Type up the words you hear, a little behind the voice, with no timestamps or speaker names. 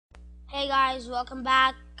Hey guys, welcome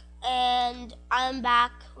back, and I'm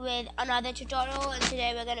back with another tutorial, and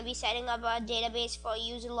today we're going to be setting up a database for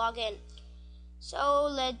user login. So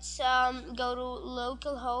let's go to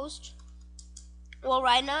localhost. Well,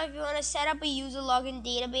 right now if you want to set up a user login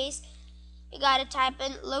database, you got to type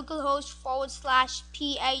in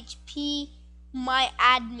localhost/php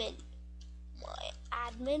myadmin,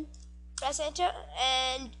 press enter,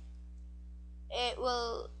 and it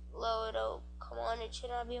will load. Oh, come on, it should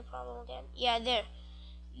not be a problem again. Yeah, there.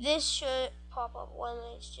 This should pop up. One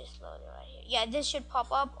minute, it's just loading right here. Yeah, this should pop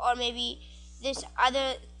up, or maybe this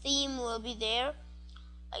other theme will be there.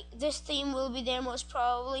 Like this theme will be there most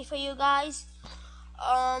probably for you guys.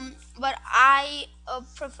 But I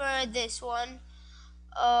prefer this one.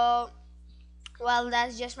 Uh, well,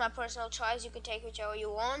 that's just my personal choice. You can take whichever you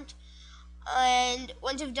want. And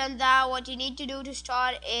once you've done that, what you need to do to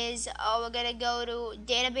start is we're gonna go to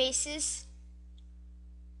databases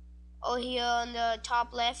over here on the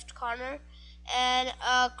top left corner, and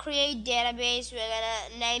create database. We're gonna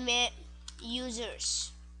name it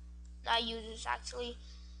users, not users actually.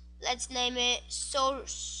 Let's name it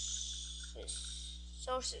sources,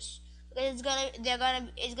 because it's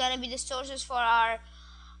gonna be the sources for our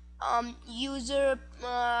user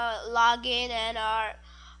login and our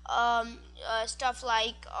stuff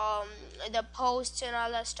like the posts and all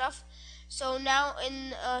that stuff. So now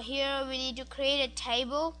in here we need to create a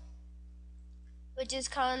table which is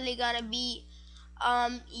currently gonna be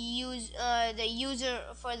the user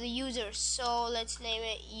for the users. So let's name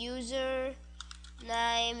it user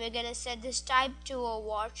name. We're gonna set this type to a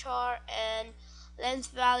varchar, and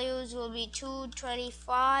length values will be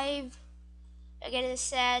 225. We're gonna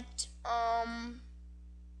set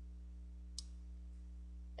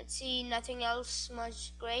let's see, nothing else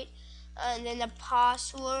much great. And then the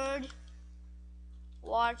password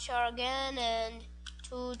varchar again, and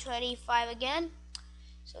 225 again.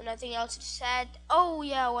 So nothing else to set. Oh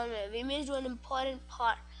yeah, one minute, we missed one important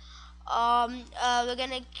part. We're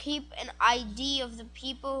gonna keep an ID of the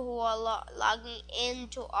people who are logging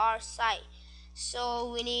into our site.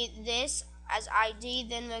 So we need this as ID,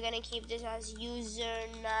 then we're gonna keep this as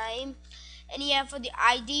username. And yeah, for the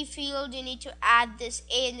ID field you need to add this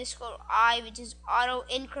a_i, which is auto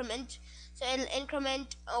increment, so it'll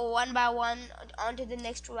increment one by one onto the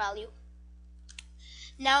next value.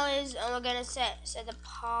 Now is we're gonna set the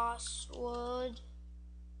password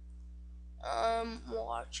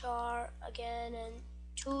varchar again, and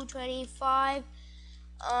 225,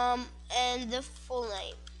 and the full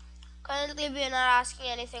name. Currently we're not asking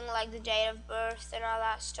anything like the date of birth and all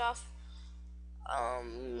that stuff.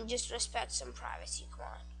 Just respect some privacy, come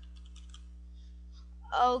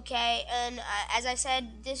on. Okay, and as I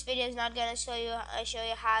said, this video is not gonna show you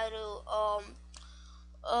how to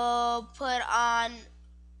put on,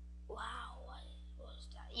 wow, what was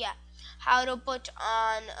that? Yeah, how to put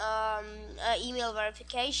on email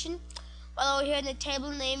verification. Well, over here in the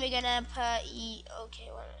table name we're gonna put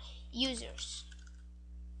users,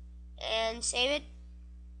 and save it.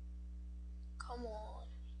 Come on.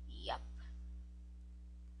 Yep.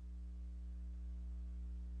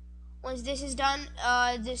 Once this is done,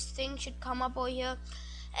 this thing should come up over here,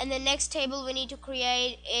 and the next table we need to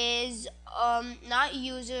create is not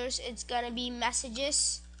users, it's gonna be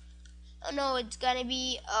messages. Oh no, it's gonna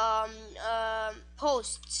be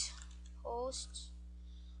posts.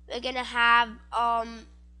 We're gonna have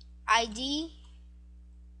ID,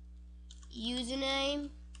 username,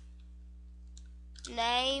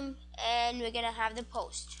 name, and we're gonna have the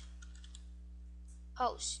post.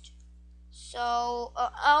 So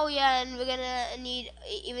oh yeah, and we're gonna need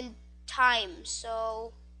even time,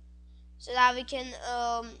 so that we can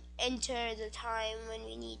enter the time when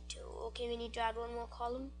we need to. Okay, we need to add one more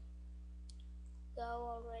column. Go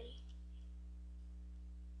already.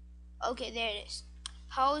 Okay, there it is.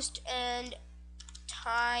 Host and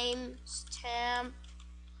timestamp.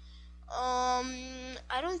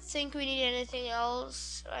 I don't think we need anything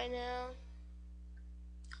else right now.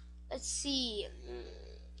 Let's see.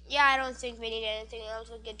 Yeah, I don't think we need anything else.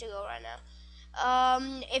 We're good to go right now.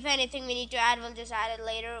 If anything we need to add, we'll just add it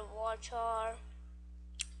later. Varchar.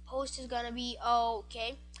 Post is gonna be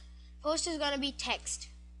okay. Post is gonna be text.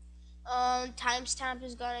 Timestamp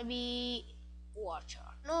is gonna be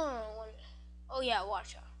varchar. No. Oh yeah,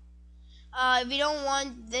 varchar. We don't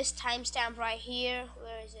want this timestamp right here.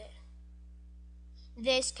 Where is it?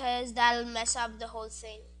 This, cause that'll mess up the whole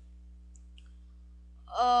thing.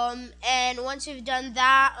 And once we've done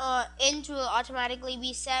that, int will automatically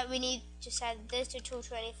be set. We need to set this to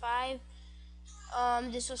 225.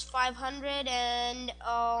 This was 500, and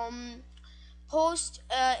post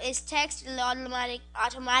is text, will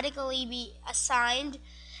automatically be assigned.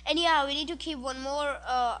 And yeah, we need to keep one more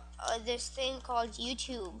this thing called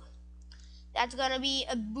YouTube. That's gonna be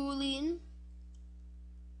a boolean.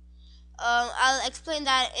 I'll explain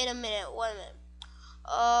that in a minute. 1 minute.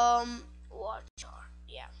 What chart?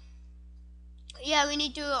 Yeah, we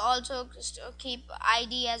need to also keep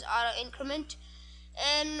id as auto increment,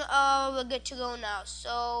 and we're good to go now.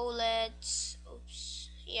 So let's, oops,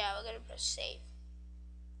 yeah, we're gonna press save,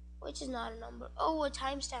 which is not a number. Oh, a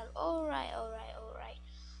timestamp. Alright.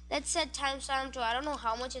 Let's set timestamp to, I don't know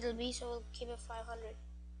how much it'll be, so we'll keep it 500.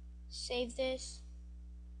 Save this.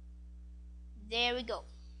 There we go.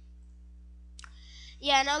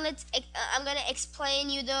 Yeah, now I'm gonna explain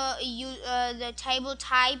you the table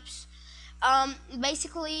types.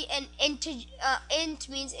 Basically, an int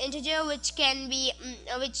means integer, which can be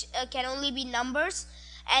can only be numbers,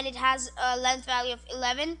 and it has a length value of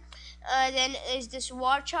 11. Then is this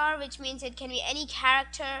varchar, which means it can be any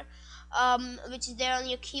character which is there on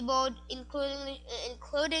your keyboard,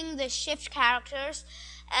 including the shift characters,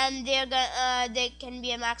 and they can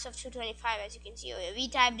be a max of 225, as you can see. We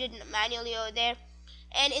typed it manually over there.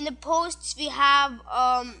 And in the posts we have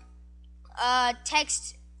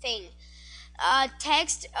text thing.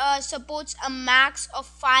 Text supports a max of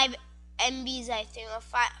 5 MBs, I think, or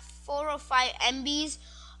 4 or 5 MBs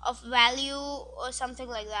of value or something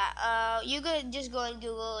like that. You could just go and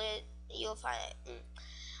Google it, you'll find it.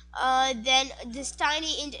 Then this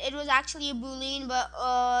tiny int, it was actually a boolean, but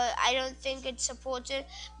I don't think it supports it.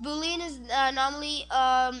 Boolean is normally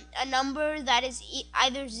a number that is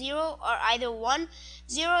either 0 or either 1.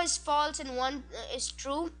 0 is false and 1 is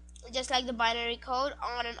true, just like the binary code,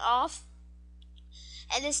 on and off.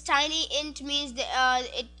 And this tiny int means that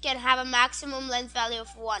it can have a maximum length value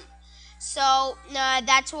of 1. So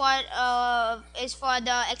that's what is for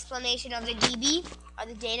the explanation of the DB, or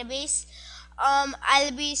the database.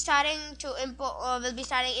 I'll be starting to import. We'll be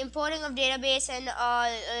starting importing of database and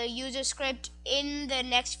user script in the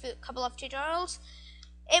next couple of tutorials.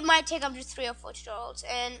 It might take up to 3 or 4 tutorials.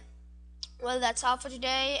 And well, that's all for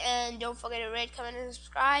today. And don't forget to rate, comment, and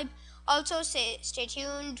subscribe. Also, stay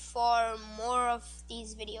tuned for more of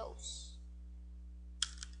these videos.